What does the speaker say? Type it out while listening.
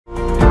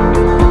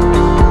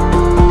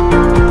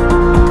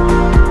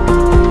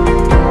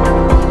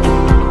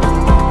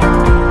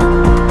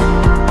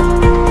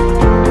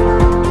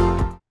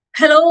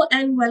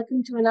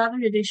welcome to another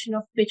edition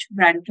of Pitch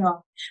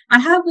BrandTalk. I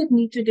have with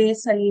me today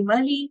Salim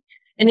Ali,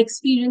 an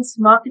experienced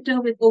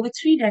marketer with over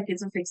 3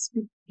 decades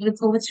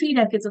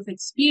of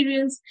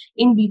experience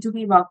in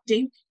B2B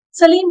marketing.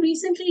 Salim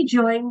recently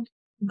joined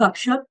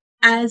Gupshup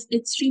as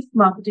its chief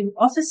marketing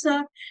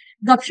officer.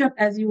 Gupshup,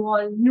 as you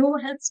all know,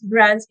 helps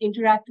brands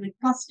interact with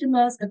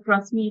customers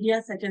across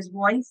media such as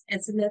voice,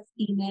 SMS,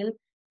 email,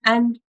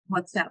 and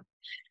WhatsApp.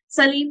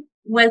 Salim,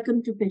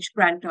 welcome to Pitch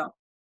BrandTalk.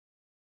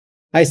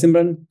 Hi,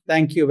 Simran.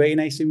 Thank you. Very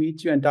nice to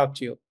meet you and talk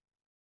to you.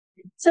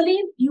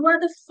 Salim, you are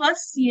the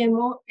first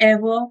CMO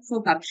ever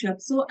for Gupshup.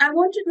 So I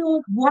want to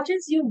know, what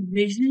is your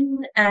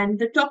vision and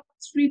the top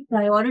 3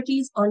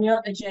 priorities on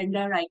your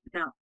agenda right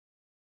now?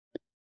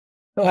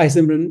 Oh, hi,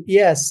 Simran.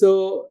 Yeah,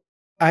 so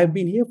I've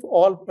been here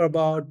for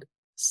about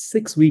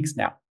 6 weeks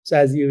now. So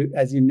as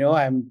you know,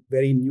 I'm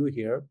very new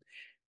here,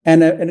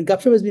 and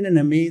Gupshup has been an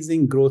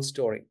amazing growth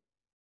story,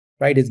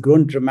 right? It's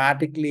grown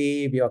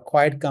dramatically. We are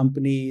acquired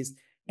companies,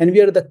 and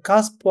we are at the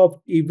cusp of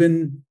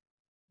even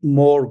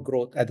more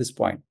growth at this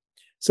point.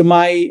 So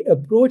my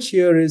approach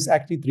here is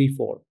actually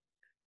threefold.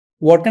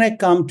 What can I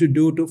come to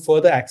do to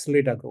further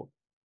accelerate our growth?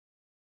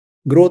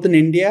 Growth in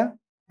India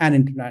and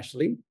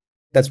internationally.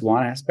 That's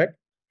one aspect.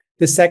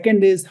 The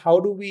second is, how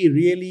do we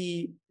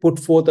really put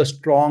forth a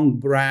strong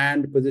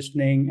brand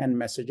positioning and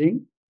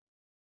messaging?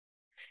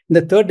 And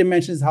the third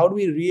dimension is, how do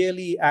we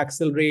really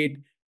accelerate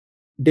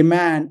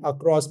demand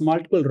across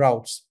multiple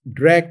routes: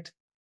 direct,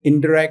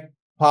 indirect,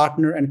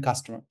 partner, and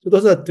customer. So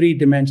those are the 3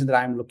 dimensions that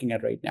I'm looking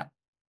at right now.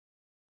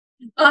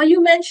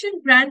 You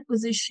mentioned brand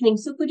positioning.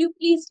 So could you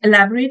please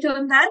elaborate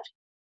on that?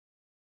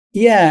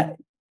 Yeah.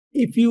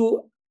 If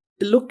you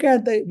look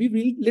at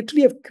we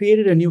literally have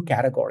created a new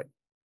category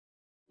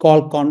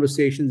called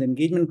conversations,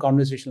 engagement,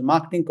 conversational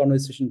marketing,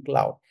 conversation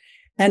cloud.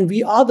 And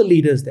we are the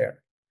leaders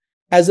there.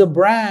 As a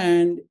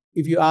brand,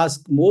 if you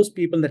ask most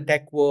people in the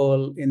tech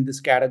world in this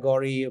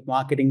category of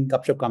marketing,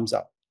 Gupshup comes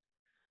up.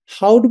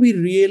 How do we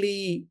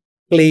really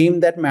claim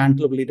that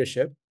mantle of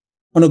leadership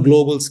on a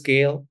global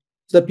scale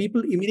so that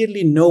people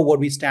immediately know what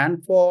we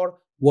stand for,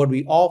 what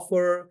we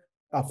offer,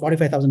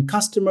 45,000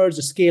 customers,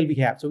 the scale we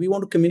have. So we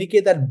want to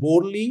communicate that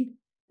boldly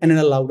and in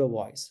a louder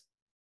voice.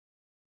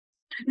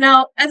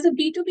 Now, as a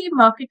B2B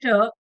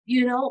marketer,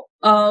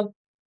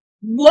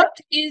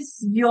 what is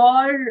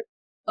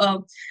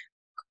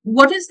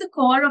the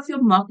core of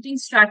your marketing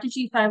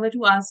strategy if I were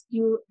to ask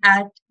you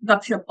at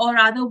Gupshup, or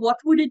rather, what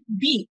would it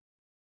be?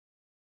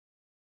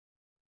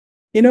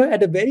 At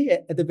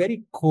the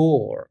very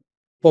core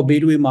for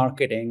B2B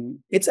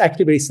marketing, it's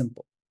actually very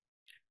simple.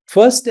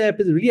 First step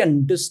is really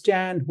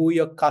understand who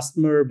your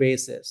customer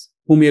base is,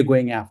 whom you're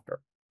going after,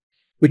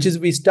 which is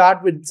we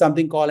start with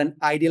something called an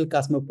ideal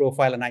customer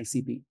profile, an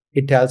ICP.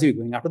 It tells you you're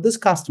going after this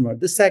customer,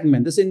 this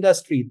segment, this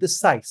industry, this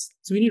size.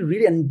 So we need to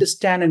really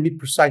understand and be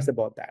precise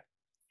about that.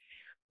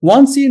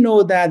 Once you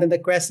know that, then the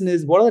question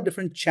is, what are the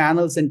different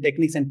channels and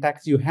techniques and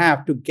tactics you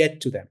have to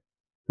get to them,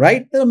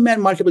 right? There are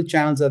multiple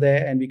channels are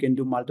there, and we can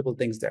do multiple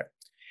things there.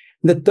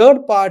 The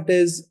third part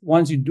is,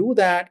 once you do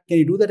that, can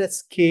you do that at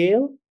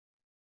scale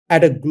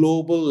at a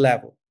global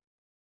level?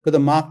 Because the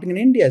marketing in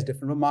India is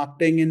different from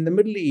marketing in the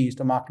Middle East,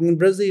 or marketing in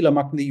Brazil, or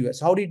marketing in the US.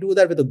 How do you do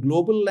that with a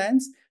global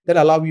lens that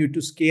allow you to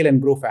scale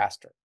and grow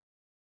faster?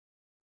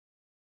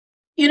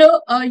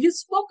 You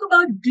spoke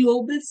about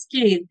global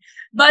scale,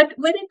 but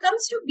when it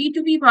comes to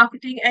B2B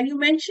marketing, and you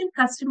mentioned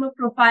customer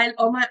profile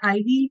or my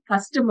ideal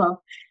customer,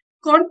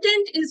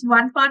 content is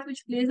one part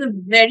which plays a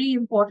very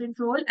important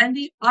role, and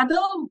the other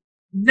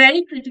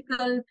very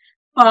critical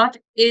part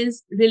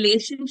is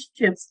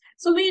relationships.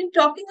 So when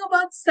talking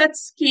about such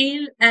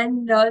scale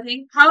and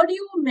how do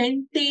you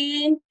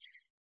maintain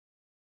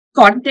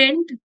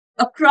content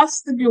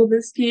across the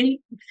global scale,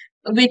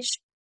 which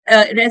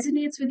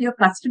resonates with your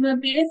customer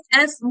base,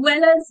 as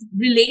well as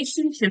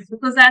relationships,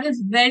 because that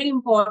is very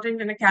important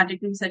in a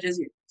category such as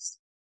yours?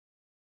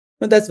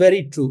 No, that's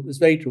very true. It's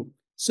very true.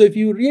 So if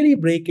you really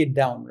break it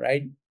down,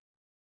 right,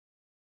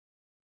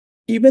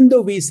 even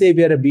though we say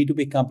we are a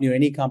B2B company, or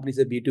any company is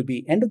a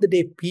B2B, end of the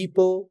day,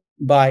 people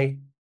buy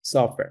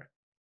software.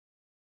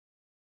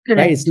 Correct.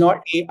 Right? It's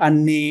not a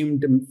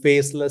unnamed,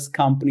 faceless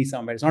company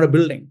somewhere. It's not a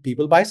building.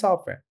 People buy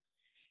software.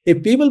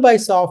 If people buy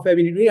software,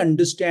 we need to really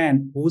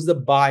understand who's the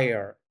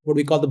buyer, what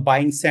we call the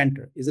buying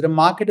center. Is it a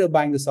marketer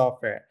buying the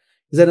software?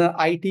 Is it an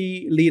IT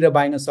leader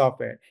buying a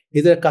software?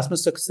 Is it a customer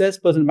success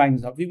person buying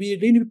the software? We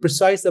really need to be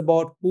precise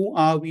about who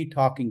are we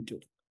talking to,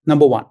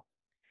 number one.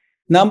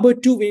 Number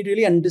two, we need to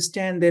really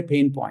understand their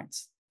pain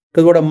points.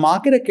 Because what a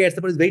marketer cares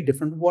about is very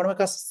different from what a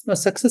customer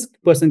success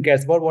person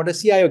cares about, what a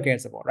CIO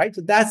cares about, right?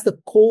 So that's the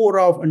core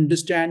of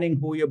understanding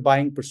who your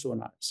buying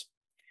persona is.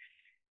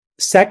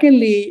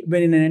 Secondly,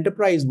 when in an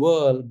enterprise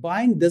world,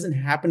 buying doesn't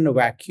happen in a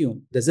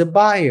vacuum. There's a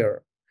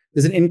buyer,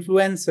 there's an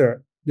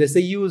influencer, there's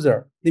a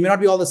user. They may not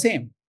be all the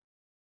same.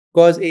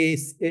 Because a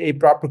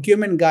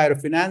procurement guy or a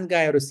finance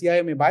guy or a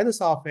CIO may buy the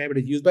software, but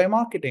it's used by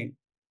marketing.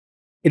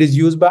 It is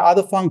used by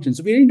other functions.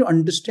 So we need to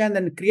understand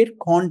and create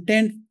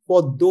content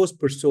for those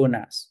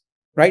personas,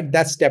 right?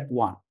 That's step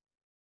one.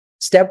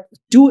 Step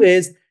two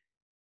is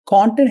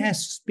content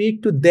has to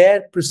speak to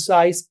their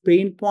precise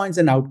pain points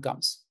and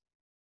outcomes.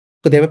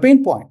 So they have a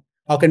pain point.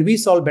 How can we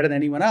solve better than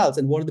anyone else?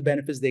 And what are the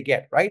benefits they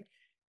get, right?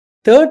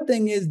 Third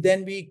thing is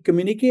then we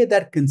communicate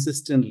that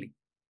consistently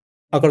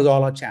across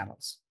all our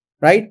channels,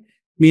 right?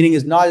 Meaning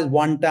it's not just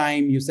one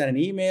time you send an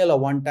email or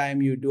one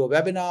time you do a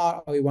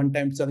webinar or one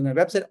time something on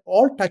a website.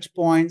 All touch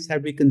points have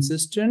to be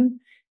consistent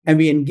and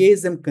we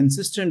engage them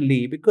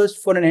consistently because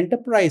for an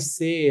enterprise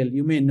sale,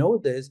 you may know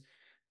this,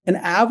 an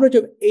average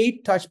of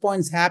 8 touch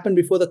points happen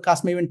before the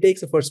customer even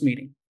takes the first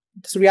meeting.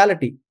 It's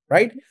reality,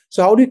 right?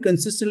 So how do you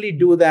consistently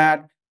do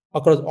that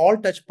across all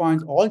touch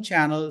points, all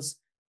channels,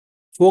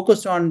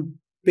 focused on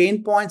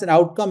pain points and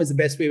outcome is the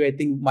best way I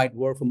think might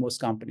work for most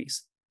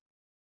companies.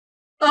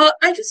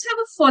 I just have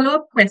a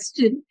follow-up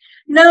question.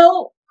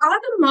 Now, are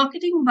the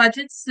marketing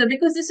budgets,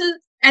 because this is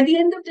at the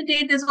end of the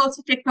day, there's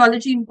also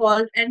technology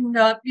involved, and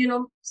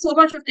so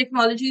much of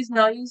technology is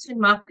now used in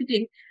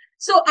marketing.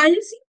 So, are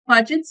you seeing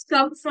budgets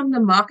come from the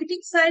marketing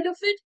side of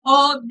it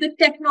or the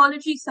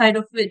technology side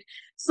of it?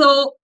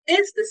 So,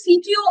 is the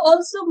CTO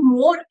also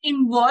more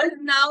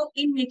involved now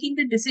in making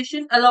the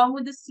decision along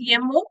with the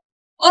CMO,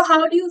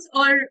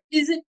 or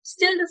is it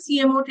still the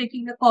CMO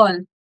taking the call?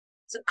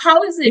 So,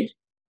 how is it?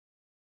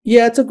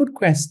 Yeah, it's a good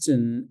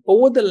question.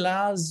 Over the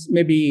last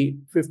maybe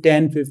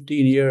 15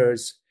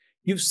 years,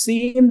 you've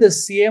seen the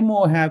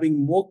CMO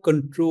having more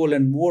control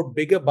and more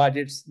bigger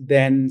budgets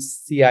than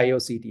CIO,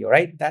 CTO,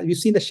 right? That you've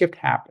seen the shift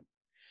happen.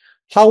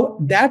 How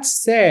that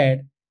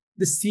said,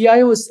 the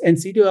CIOs and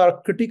CTO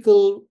are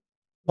critical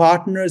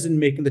partners in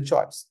making the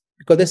choice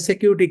because the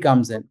security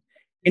comes in,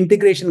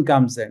 integration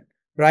comes in,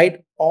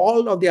 right?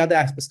 All of the other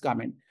aspects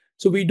come in.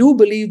 So we do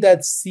believe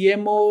that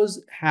CMOs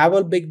have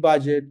a big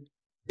budget.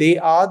 They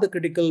are the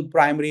critical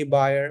primary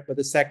buyer, but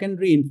the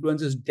secondary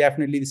influence is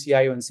definitely the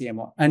CIO and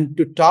CMO. And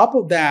to top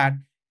of that,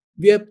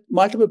 we have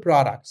multiple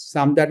products,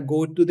 some that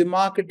go to the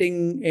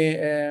marketing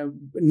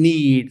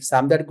need,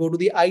 some that go to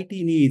the IT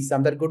needs,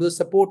 some that go to the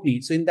support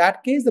needs. So in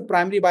that case, the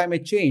primary buyer may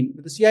change,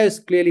 but the CIO is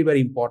clearly very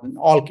important in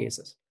all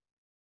cases.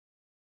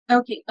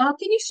 Okay. Can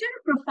you share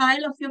a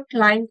profile of your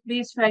client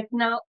base right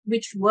now?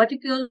 Which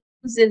verticals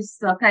is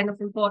kind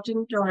of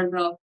important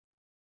or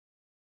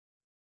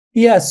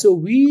Yeah, so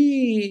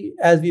we,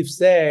 as we've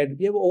said,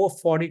 we have over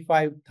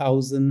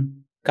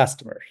 45,000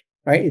 customers,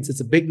 right? It's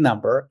a big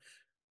number.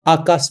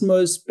 Our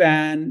customers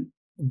span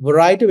a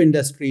variety of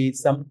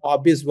industries. Some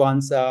obvious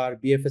ones are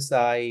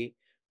BFSI,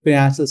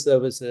 financial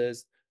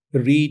services,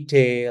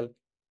 retail,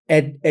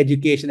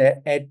 education,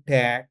 ed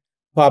tech,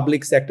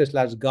 public sector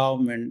 /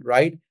 government,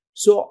 right?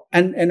 So,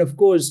 and of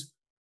course,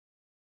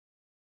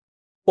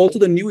 also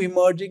the new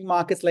emerging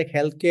markets like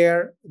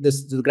healthcare,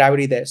 there's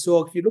gravity there.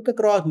 So if you look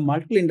across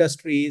multiple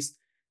industries,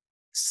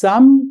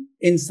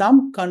 in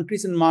some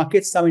countries and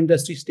markets, some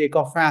industries take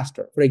off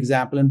faster. For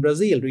example, in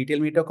Brazil, retail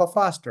may take off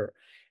faster.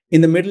 In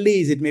the Middle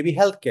East, it may be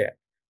healthcare.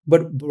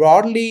 But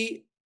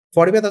broadly,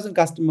 45,000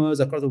 customers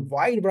across a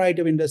wide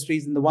variety of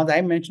industries, and the ones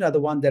I mentioned are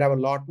the ones that have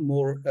a lot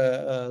more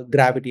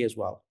gravity as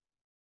well.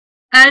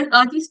 And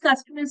are these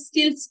customers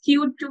still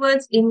skewed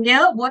towards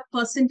India? What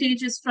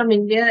percentage is from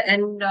India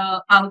and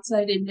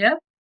outside India?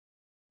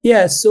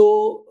 Yeah,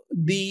 so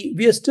we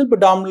are still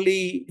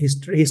predominantly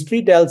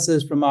history tells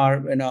us from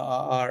our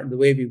the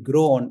way we've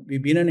grown.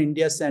 We've been an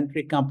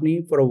India-centric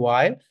company for a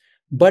while,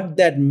 but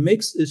that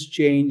mix is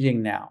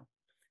changing now.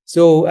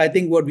 So I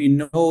think what we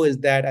know is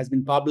that has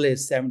been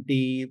published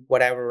 70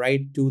 whatever,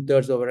 right?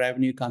 2/3 of our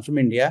revenue comes from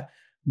India.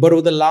 But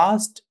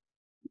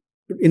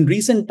in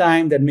recent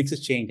time, that mix is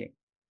changing.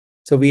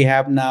 So we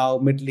have now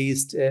Middle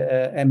East,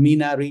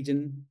 MENA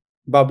region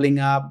bubbling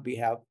up. We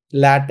have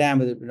LATAM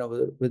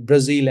with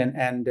Brazil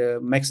and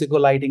Mexico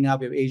lighting up.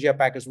 We have Asia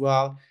Pac as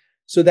well.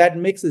 So that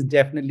mix is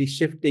definitely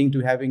shifting to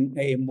having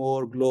a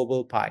more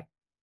global pie.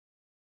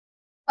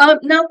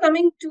 Now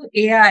coming to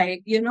AI,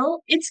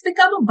 it's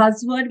become a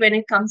buzzword when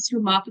it comes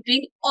to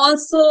marketing,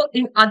 also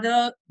in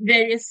other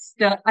various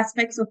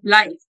aspects of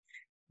life.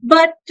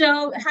 But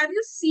have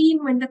you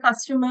seen when the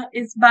customer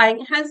is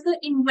buying, has the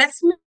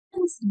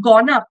investments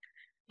gone up?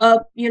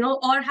 Or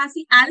has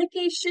the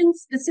allocation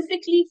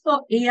specifically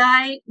for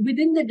AI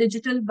within the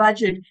digital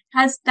budget,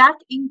 has that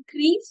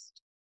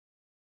increased?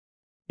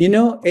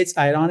 It's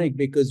ironic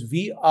because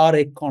we are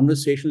a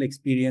conversation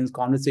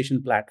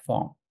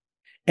platform.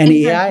 And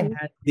AI Exactly.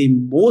 has the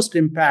most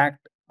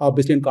impact,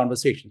 obviously, in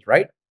conversations,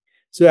 right?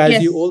 So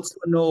as you Yes. also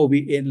know,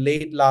 in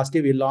late last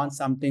year, we launched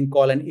something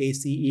called an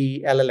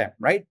ACE LLM,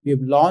 right?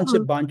 We've launched a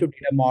Hmm. bunch of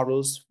data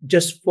models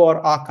just for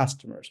our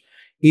customers,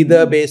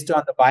 either based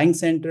on the buying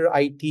center,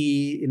 IT,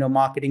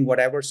 marketing,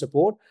 whatever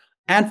support,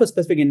 and for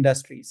specific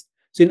industries.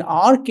 So in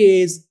our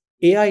case,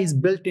 AI is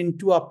built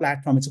into our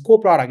platform. It's a core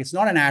product. It's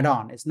not an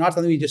add-on. It's not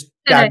something we just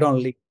tagged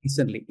Correct. on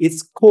recently.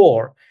 It's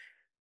core.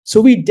 So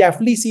we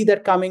definitely see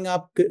that coming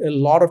up a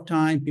lot of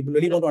time. People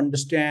really don't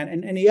understand.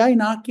 And AI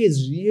in our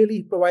case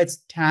really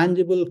provides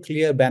tangible,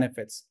 clear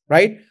benefits,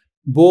 right?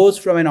 Both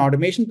from an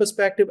automation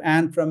perspective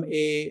and from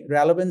a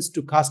relevance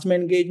to customer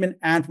engagement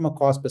and from a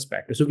cost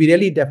perspective. So we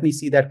really definitely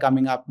see that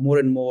coming up more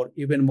and more,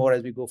 even more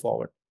as we go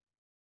forward.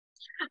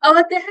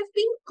 There have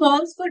been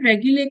calls for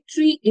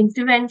regulatory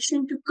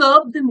intervention to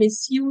curb the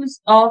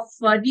misuse of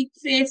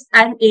deepfakes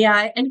and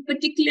AI, and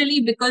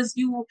particularly because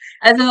you,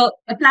 as a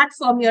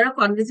platform, you're a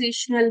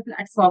conversational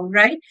platform,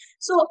 right?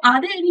 So,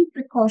 are there any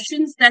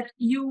precautions that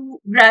you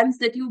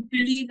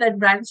believe that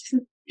brands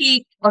should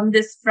take on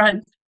this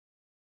front?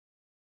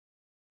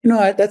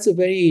 That's a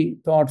very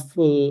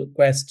thoughtful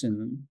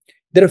question.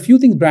 There are a few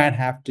things brand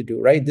have to do,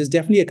 right? There's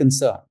definitely a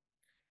concern.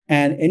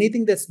 And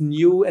anything that's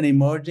new and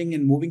emerging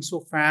and moving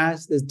so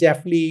fast, there's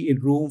definitely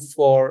room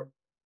for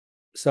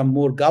some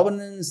more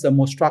governance, some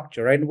more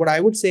structure, right? And what I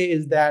would say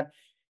is that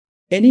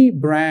any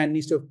brand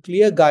needs to have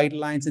clear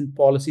guidelines and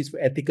policies for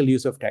ethical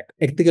use of tech,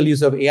 ethical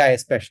use of AI,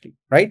 especially,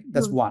 right?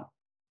 That's Hmm. one.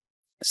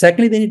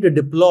 Secondly, they need to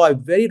deploy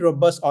very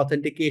robust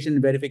authentication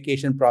and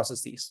verification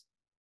processes.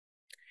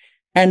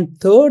 And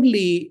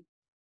thirdly,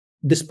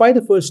 despite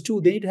the first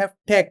two, they need to have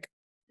tech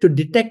to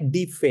detect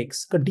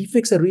deepfakes, because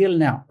deepfakes are real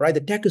now, right?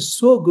 The tech is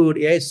so good,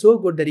 AI is so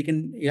good that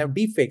you have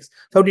deepfakes.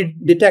 So how do you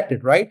detect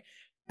it, right?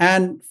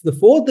 And the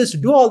fourth is to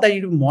do all that,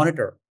 you need to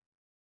monitor,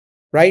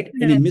 right?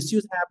 Any Right.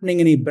 misuse happening,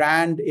 any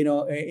brand,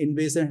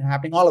 invasion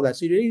happening, all of that.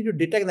 So you really need to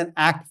detect and then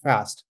act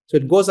fast. So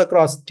it goes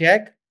across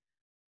tech,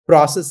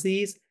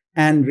 processes,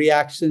 and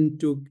reaction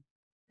to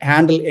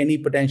handle any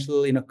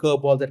potential,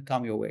 curveball that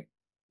come your way.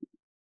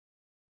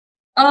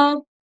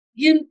 Uh,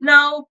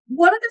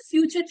 what are the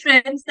future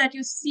trends that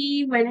you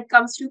see when it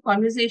comes to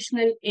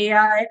conversational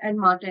AI and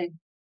marketing?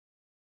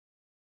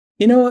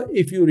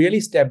 If you really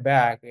step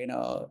back,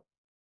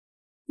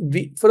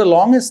 we for the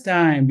longest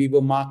time we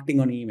were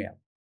marketing on email,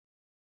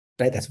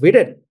 right? That's what we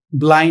did.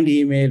 Blind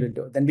email.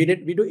 Then we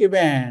do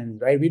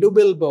events, right? We do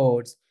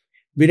billboards.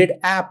 We did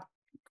app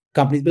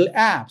companies build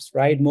apps,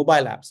 right?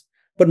 Mobile apps.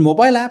 But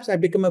mobile apps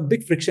have become a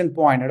big friction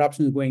point.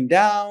 Adoption is going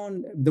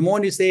down. The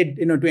moment you say,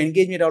 to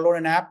engage me, download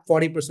an app,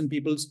 40%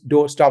 people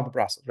do stop the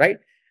process, right?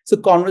 So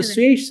Correct.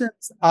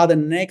 conversations are the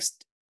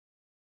next,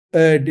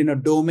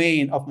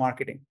 domain of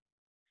marketing.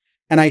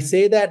 And I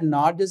say that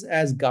not just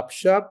as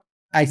Gupshup,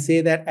 I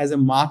say that as a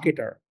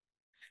marketer,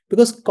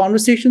 because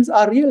conversations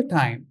are real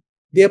time.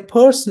 They're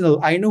personal.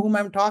 I know whom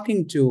I'm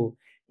talking to.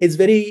 It's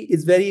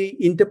very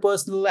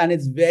interpersonal, and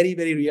it's very,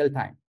 very real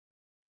time.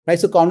 Right?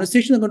 So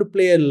conversations are going to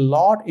play a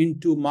lot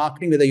into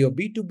marketing, whether you're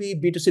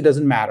B2B, B2C,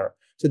 doesn't matter.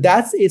 So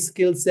that's a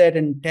skill set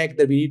and tech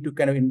that we need to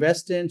kind of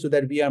invest in, so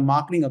that we are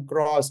marketing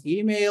across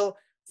email,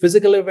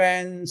 physical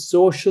events,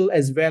 social,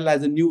 as well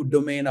as a new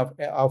domain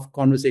of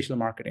conversational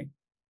marketing.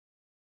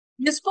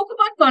 You spoke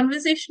about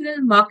conversational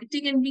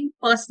marketing and being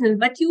personal,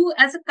 but you,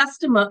 as a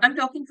customer, I'm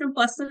talking from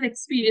personal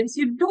experience,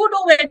 you do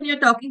know when you're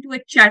talking to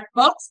a chat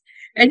box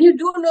and you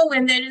do know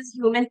when there is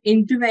human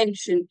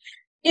intervention.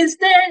 Is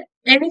there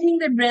anything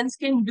that brands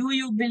can do,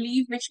 you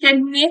believe, which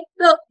can make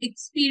the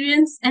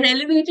experience an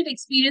elevated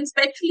experience,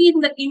 especially in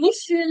the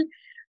initial,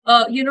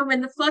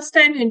 when the first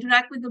time you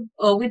interact with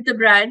the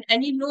brand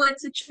and you know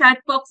it's a chat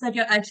box that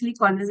you're actually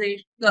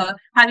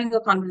having a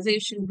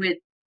conversation with?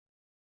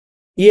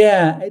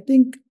 Yeah, I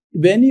think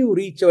when you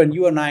reach out, and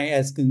you and I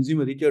as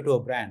consumers reach out to a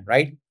brand,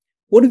 right?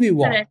 What do we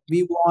want? Correct.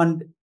 We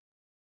want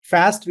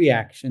fast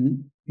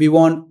reaction, we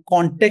want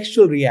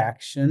contextual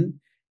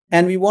reaction,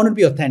 and we want to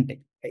be authentic.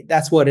 Right?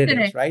 That's what it is,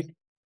 Correct. right?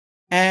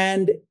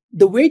 And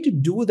the way to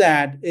do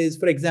that is,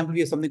 for example, we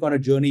have something called a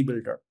journey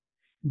builder.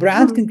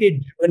 Brands Hmm. can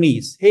create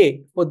journeys.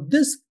 Hey, for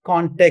this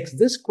context,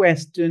 this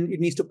question, it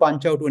needs to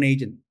punch out to an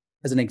agent,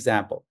 as an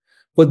example.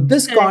 For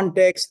this Correct.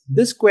 context,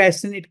 this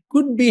question, it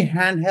could be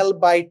handheld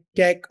by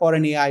tech or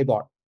an AI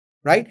bot,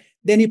 right?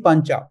 Then you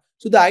punch out.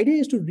 So the idea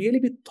is to really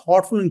be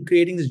thoughtful in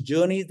creating these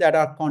journeys that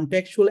are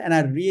contextual and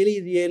are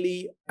really,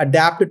 really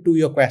adapted to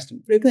your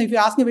question. For example, if you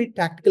ask me very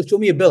tactical, show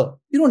me a bill.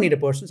 You don't need a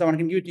person. Someone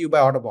can give it to you by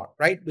Autobot,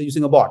 right? By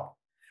using a bot.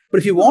 But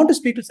if you want to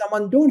speak to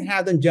someone, don't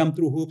have them jump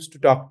through hoops to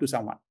talk to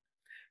someone.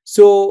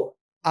 So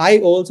I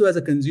also, as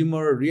a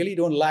consumer, really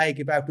don't like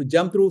if I have to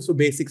jump through so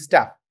basic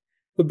stuff.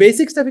 So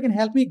basic stuff, you can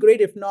help me, great.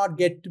 If not,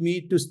 get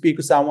me to speak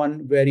to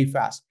someone very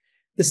fast.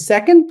 The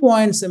second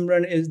point,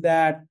 Simran, is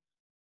that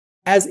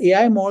as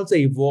AI models are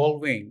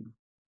evolving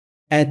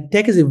and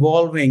tech is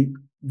evolving,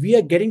 we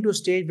are getting to a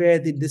stage where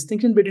the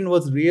distinction between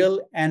what's real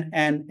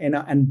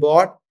and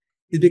bot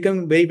is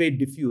becoming very, very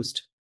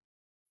diffused.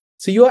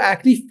 So you're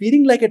actually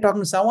feeling like you're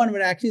talking to someone,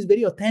 but actually it's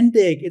very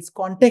authentic. It's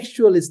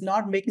contextual. It's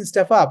not making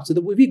stuff up. So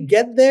that if we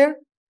get there,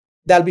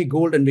 that'll be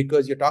golden,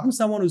 because you're talking to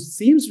someone who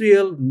seems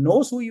real,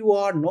 knows who you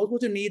are, knows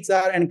what your needs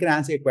are, and can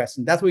answer your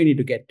question. That's what you need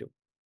to get to.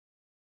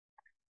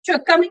 Sure.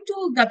 Coming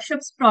to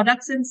Gupshup's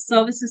products and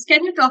services,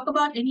 can you talk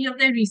about any of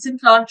their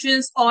recent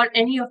launches or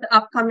any of the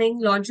upcoming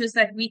launches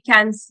that we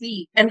can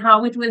see and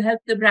how it will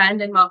help the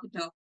brand and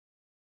marketer?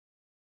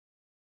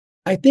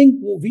 I think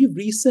we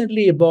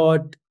recently,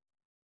 about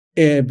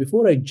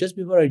before I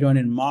joined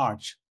in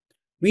March,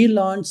 we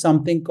launched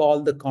something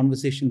called the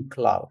Conversation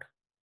Cloud.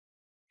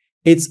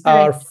 It's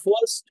our Correct.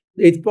 first,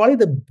 it's probably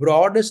the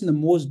broadest and the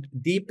most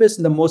deepest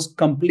and the most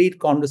complete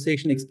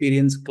conversation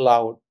experience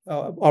cloud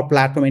or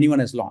platform anyone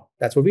has launched.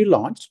 That's what we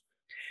launched.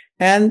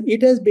 And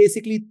it has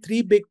basically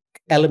three big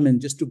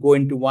element just to go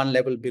into one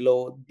level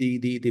below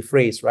the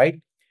phrase, right?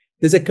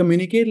 There's a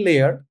communicate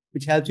layer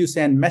which helps you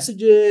send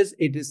messages.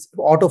 It is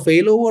auto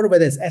failover,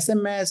 whether it's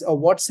SMS or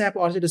WhatsApp,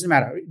 or it doesn't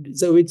matter.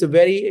 So it's a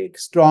very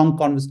strong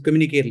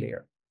communicate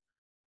layer.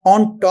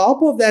 On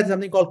top of that,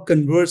 something called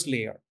converse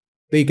layer,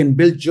 where you can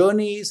build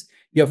journeys,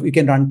 you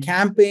can run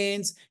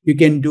campaigns, you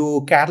can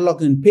do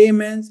catalog and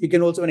payments, you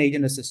can also an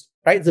agent assist,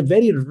 right? It's a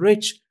very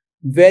rich,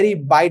 very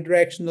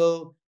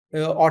bi-directional,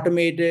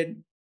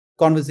 automated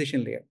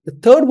conversation layer. The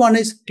third one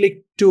is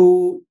click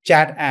to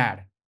chat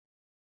ad,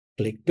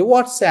 click to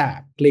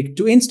WhatsApp, click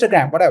to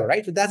Instagram, whatever,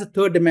 right? So that's a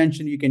third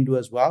dimension you can do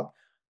as well.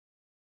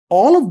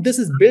 All of this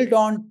is built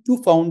on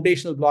two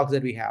foundational blocks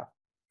that we have.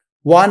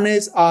 One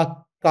is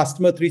our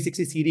Customer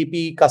 360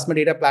 CDP, customer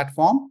data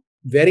platform,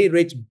 very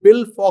rich,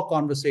 built for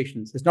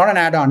conversations. It's not an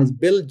add-on, it's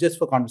built just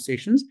for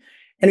conversations.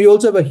 And we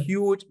also have a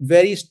huge,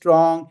 very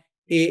strong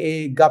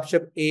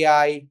Gupshup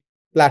AI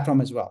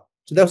platform as well.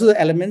 So those are the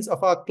elements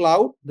of our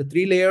cloud, the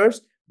three layers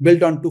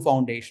built on two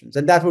foundations.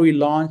 And that's what we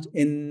launched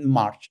in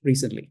March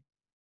recently.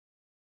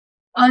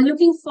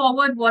 Looking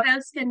forward, what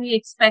else can we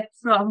expect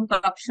from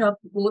Gupshup,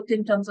 both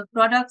in terms of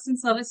products and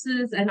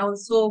services, and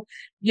also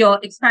your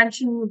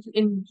expansion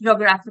in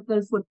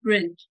geographical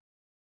footprint?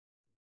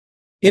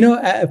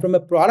 From a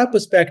product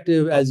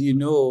perspective, as you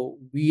know,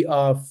 we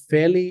are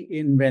fairly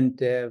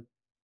inventive.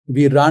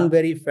 We run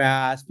very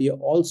fast. We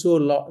also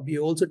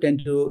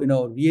tend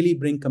to really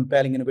bring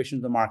compelling innovation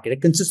to the market.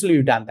 And consistently,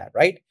 we've done that,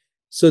 right?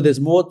 So there's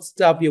more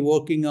stuff we're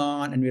working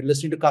on, and we're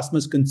listening to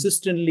customers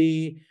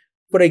consistently.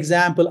 For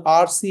example,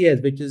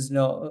 RCS, which is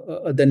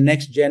the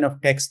next gen of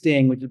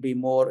texting, which will be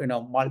more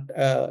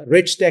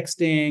rich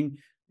texting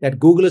that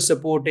Google is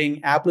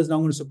supporting, Apple is now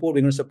going to support.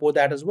 We're going to support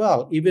that as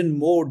well, even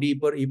more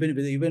deeper, even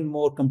with even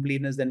more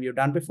completeness than we've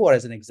done before,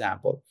 as an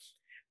example.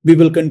 We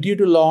will continue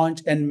to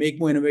launch and make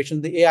more innovation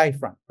on the AI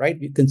front, right?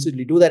 We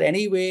consistently do that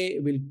anyway.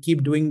 We'll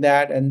keep doing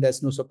that, and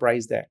there's no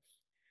surprise there.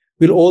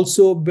 We'll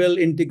also build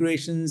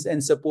integrations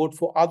and support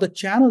for other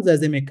channels as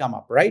they may come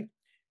up, right?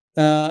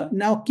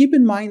 Now, keep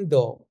in mind,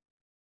 though,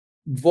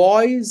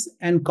 voice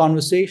and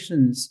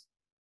conversations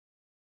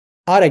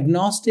are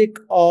agnostic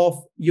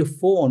of your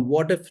phone.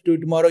 What if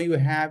tomorrow you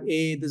have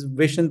this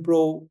Vision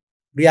Pro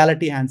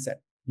reality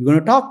handset? You're going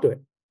to talk to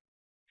it.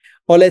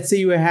 Or let's say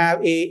you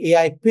have a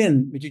AI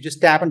pin, which you just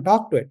tap and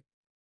talk to it,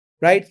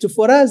 right? So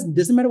for us, it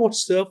doesn't matter what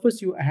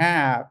surface you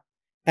have.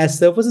 As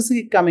surfaces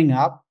keep coming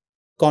up,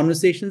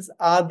 conversations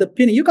are the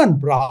pin. You can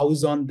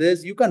browse on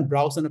this, you can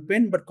browse on a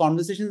pin, but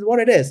conversation is what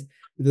it is.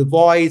 The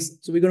voice.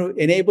 So we're going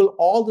to enable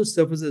all those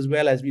surfaces as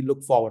well as we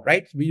look forward,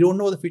 right? We don't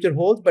know what the future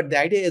holds, but the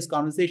idea is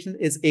conversation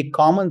is a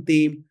common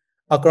theme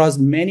across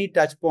many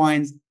touch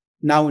points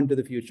now into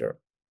the future.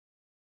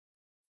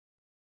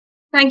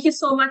 Thank you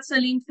so much,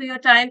 Salim, for your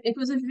time. It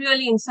was a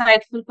really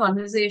insightful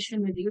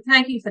conversation with you.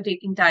 Thank you for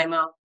taking time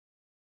out.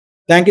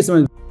 Thank you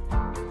so much.